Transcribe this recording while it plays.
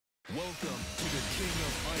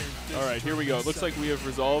All right, here we go. It looks like we have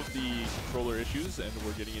resolved the controller issues, and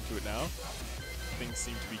we're getting into it now. Things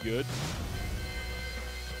seem to be good.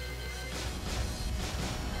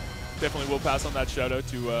 Definitely will pass on that shout out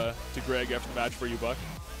to Greg after the match for you, Buck.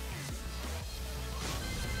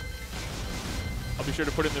 I'll be sure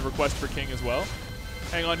to put in the request for King as well.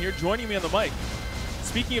 Hang on here, joining me on the mic.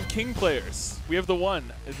 Speaking of King players, we have the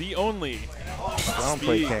one, the only. I don't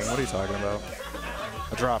play King. What are you talking about?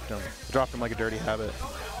 I dropped him. I dropped him like a dirty habit.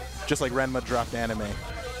 Just like Renma dropped anime.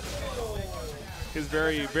 His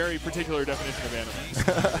very, very particular definition of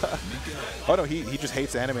anime. Oh no, he just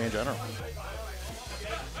hates anime in general.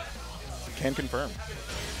 Can confirm.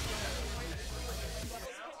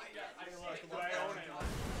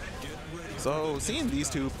 So seeing these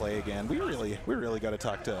two play again, we really got to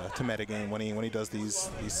talk to Metagame when he does these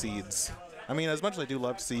seeds. I mean, as much as I do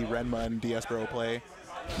love to see Renma and DSBro play,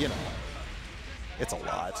 you know, it's a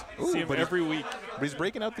lot. Ooh, see him every week. But he's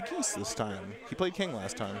breaking out the Geese this time. He played King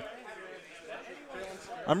last time.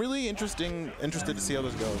 I'm really interested to see how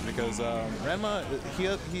this goes because Renma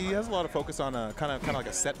he has a lot of focus on a kind of like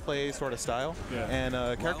a set play sort of style, yeah.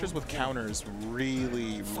 And characters with counters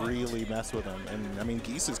really mess with him. And I mean,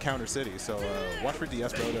 Geese is counter city, so watch for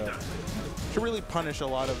DSBro to really punish a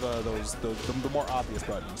lot of the more obvious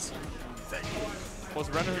buttons. Plus,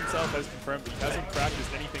 Renner himself has confirmed that he hasn't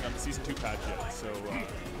practiced anything on the Season 2 patch yet, so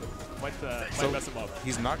might mess him up.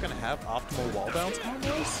 He's not going to have optimal wall bounce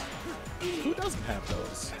combos? Who doesn't have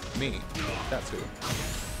those? Me. That's who.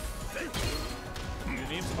 Your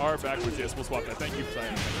names are backwards. Yes, we'll swap that. Thank you for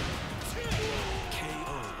signing.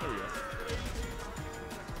 There we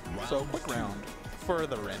go. So, quick round for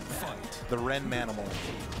the Ren Man. The Ren Manimal.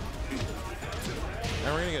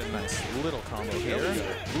 And we're going to get a nice little combo here.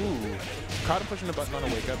 Ooh. Caught him pushing a button on a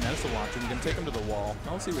wake up. Managed to launch him. You can take him to the wall.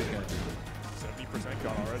 Now let's see what he's going to do. 70%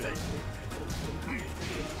 gone already.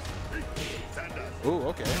 Ooh,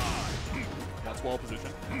 okay. That's wall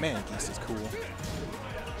position. Man, Geese is cool.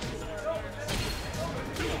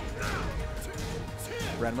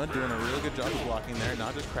 Renma doing a really good job of blocking there,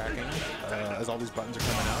 not just cracking as all these buttons are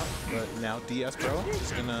coming out. But now DSBro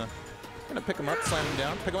is gonna pick him up, slam him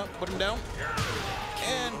down, pick him up, put him down,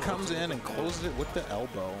 and comes in and closes it with the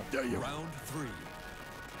elbow. Round 3.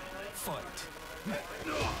 Fight.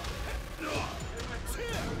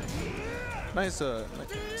 Nice,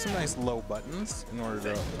 some nice low buttons in order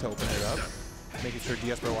to open it up. Making sure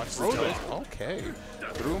DSBro watches his toes. Okay,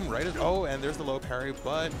 threw him right at. Oh, and there's the low parry,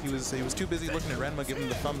 but he was too busy looking at Renma, giving him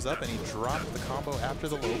the thumbs up, and he dropped the combo after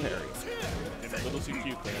the low parry. And a little too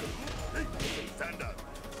cute there.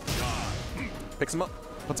 Picks him up,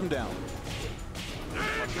 puts him down.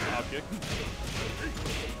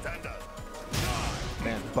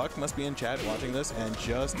 Man, Buck must be in chat watching this and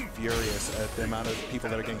just furious at the amount of people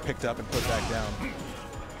that are getting picked up and put back down.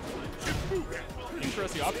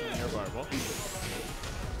 Interesting option in the air fireball.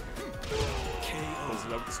 Closes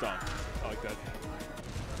it up with the stomp. I like that.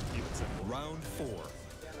 Keep it simple. Round 4.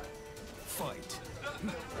 Fight.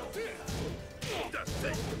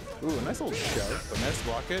 Ooh, a nice little shove. A nice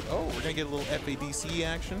block it. Oh, we're going to get a little FADC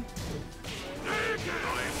action. Ooh,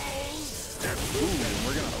 and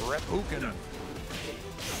we're going to rep Hookin.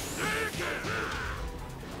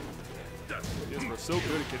 DSBro so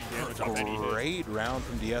good at getting damage on any hit. Great round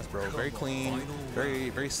from DSBro. Very clean,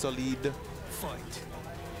 very solid. Fight.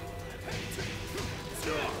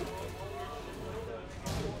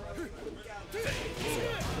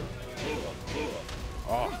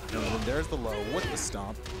 Oh, and there's the low with the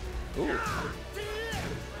stomp. Ooh.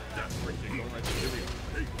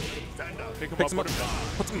 Picks him up,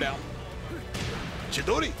 puts him down.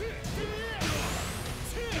 Chidori.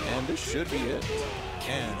 And this should be it.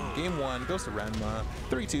 And game 1 goes to Renma.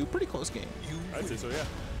 3-2, pretty close game. I'd say so, yeah.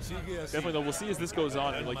 Definitely, though, we'll see as this goes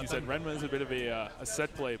on. And like you said, Renma is a bit of a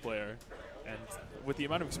set play player. And with the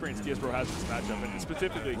amount of experience DSBro has in this matchup, and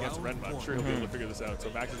specifically against Renma, I'm sure he'll be able to figure this out. So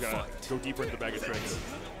Max has got to go deeper into the bag of tricks.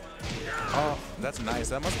 Oh, that's nice.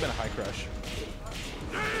 That must have been a high crush.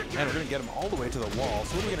 And we're going to get him all the way to the wall.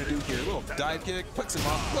 So what are we going to do here? A little dive kick, picks him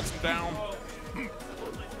up, puts him down.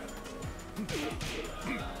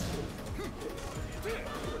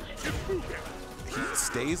 He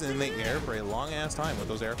stays in the air for a long-ass time with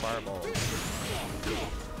those air fireballs.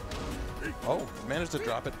 Oh, managed to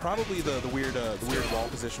drop it. Probably the weird wall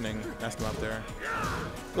positioning messed him up there.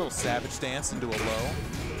 Little savage stance into a low.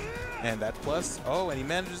 And that plus, oh, and he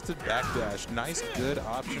manages to backdash. Nice, good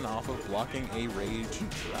option off of blocking a rage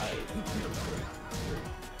drive.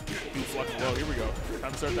 Well, here we go.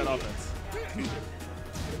 Time to start that offense.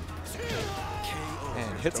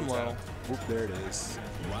 And hits him low. Oop, there it is.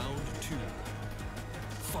 Round 2.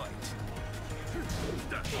 Fight.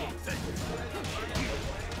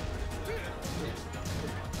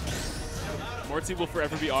 Mortsy will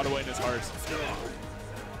forever be Ottawa in his heart.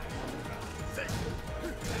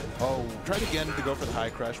 Oh, tried again to go for the high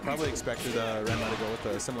crush. Probably expected Renma to go with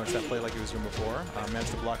a similar set play like he was doing before.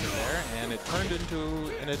 Managed to block it there, and it turned into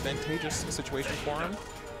an advantageous situation for him.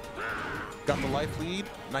 Got the life lead.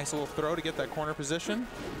 Nice little throw to get that corner position.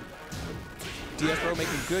 DSBro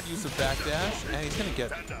making good use of backdash, and he's going to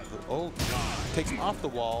get, oh, takes him off the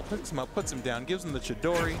wall, picks him up, puts him down, gives him the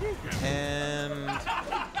Chidori, and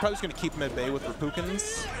probably just going to keep him at bay with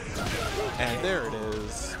Repukins. And there it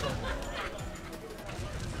is.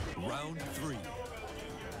 Round 3.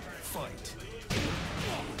 Fight.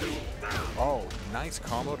 Oh, nice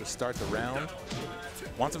combo to start the round.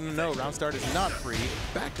 Wants him to know round start is not free.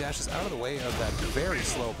 Backdash is out of the way of that very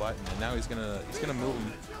slow button, and now he's gonna move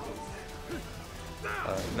him.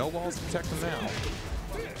 No walls to protect him now.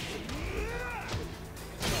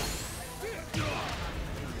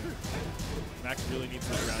 Max really needs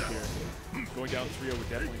this round here. Going down 3-0 would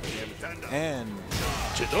definitely be damage. And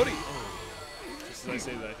Chidori. Just as I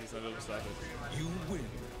say that, he's not able to stop it. You win.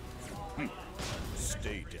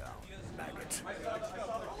 Stay down, maggot.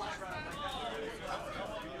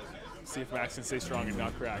 See if Max can stay strong and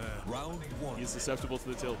not crack. Round 1. He's susceptible to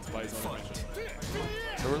the tilt by his own admission.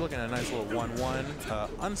 So we're looking at a nice little 1-1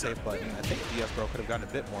 unsafe button. I think DSBro could have gotten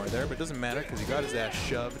a bit more there, but it doesn't matter because he got his ass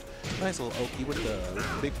shoved. Nice little Oki with the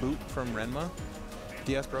big boot from Renma.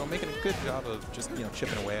 DSBro making a good job of just, you know,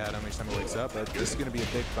 chipping away at him each time he wakes up, but this is going to be a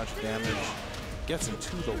big bunch of damage. Gets him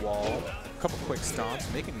to the wall. A couple quick stomps,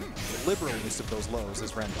 making liberal use of those lows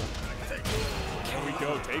as Renma. There we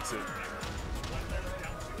go, takes it.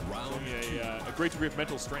 A great degree of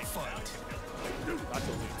mental strength. Not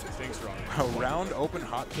tilting, staying strong. A round open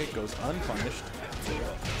hop kick goes unpunished.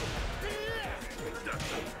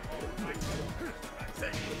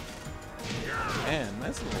 And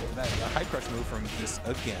that's that high crush move from Geese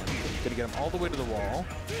again. Gonna get him all the way to the wall.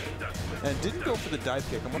 And didn't go for the dive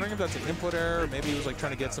kick. I'm wondering if that's an input error. Maybe he was like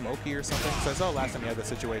trying to get some Oki or something. Because I saw last time he had that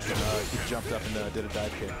situation, he jumped up and did a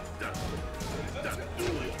dive kick.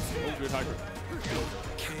 Oh, good high crush.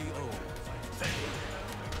 KO.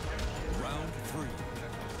 Round 3.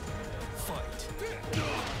 Fight.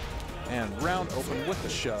 And round open with the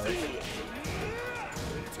shove. I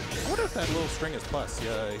wonder if that little string is plus. He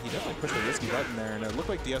definitely pushed a risky button there, and it looked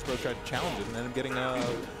like DSBro tried to challenge it and ended up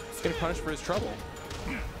getting punished for his trouble.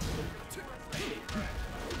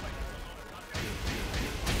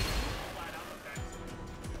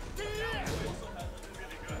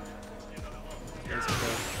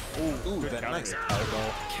 Ooh, that nice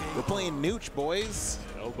elbow. We're playing Nooch, boys.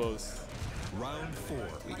 Elbows. Round 4.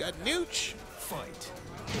 We got Nooch. Fight.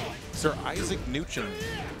 Sir Isaac Noochen.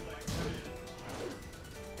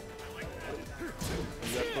 You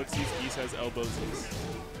got footsies, Geese has elbows.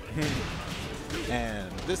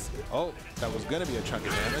 And this, oh, that was going to be a chunk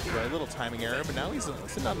of damage, but a little timing error, but now he's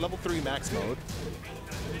sitting on level 3 max mode.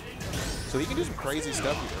 So he can do some crazy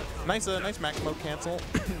stuff here. Nice max mode cancel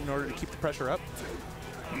in order to keep the pressure up.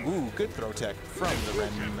 Ooh, good throw tech from the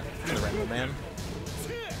Renma man.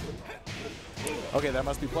 Okay, that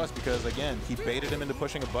must be plus because, again, he baited him into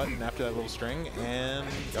pushing a button after that little string and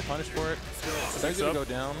got punished for it. So he's going to go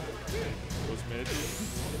down. Goes mid.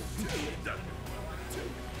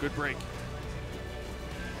 Good break.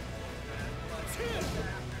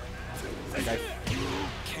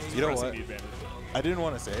 You know what? I didn't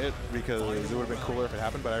want to say it because it would have been cooler if it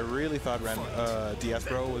happened, but I really thought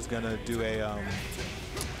DSBro was going to do a,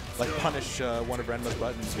 like, punish one of Renma's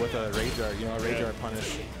buttons with a Rage Art, you know, a Rage Art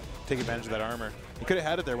punish. Take advantage of that armor. He could have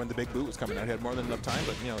had it there when the big boot was coming out. He had more than enough time,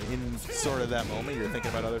 but, you know, in sort of that moment, you're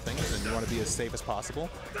thinking about other things and you want to be as safe as possible.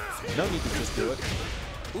 No need to just do it.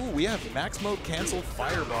 Ooh, we have max mode canceled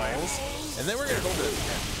fireballs, and then we're going to go to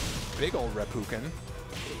big old Repukin.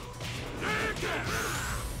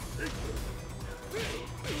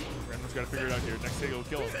 Renma's got to figure it out here. Next hit will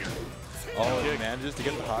kill him. Oh, he manages to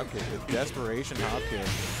get the hop kick, the desperation hop kick.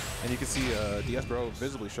 And you can see DSBro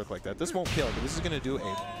visibly shook like that. This won't kill, but this is going to do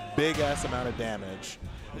a big-ass amount of damage.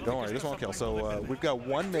 Don't worry, this won't kill. So we've got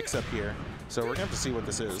one mix-up here, so we're going to have to see what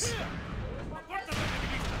this is.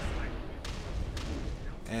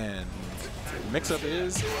 And mix-up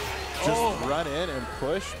is just run in and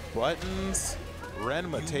push buttons.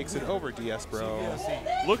 Renma takes it over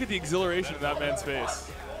DSBro. Look at the exhilaration in that man's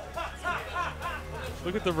face.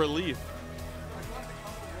 Look at the relief.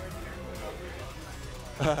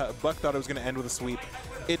 Buck thought it was going to end with a sweep.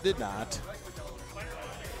 It did not.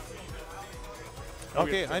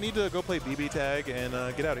 Okay, I need to go play BB tag and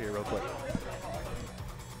get out of here real quick.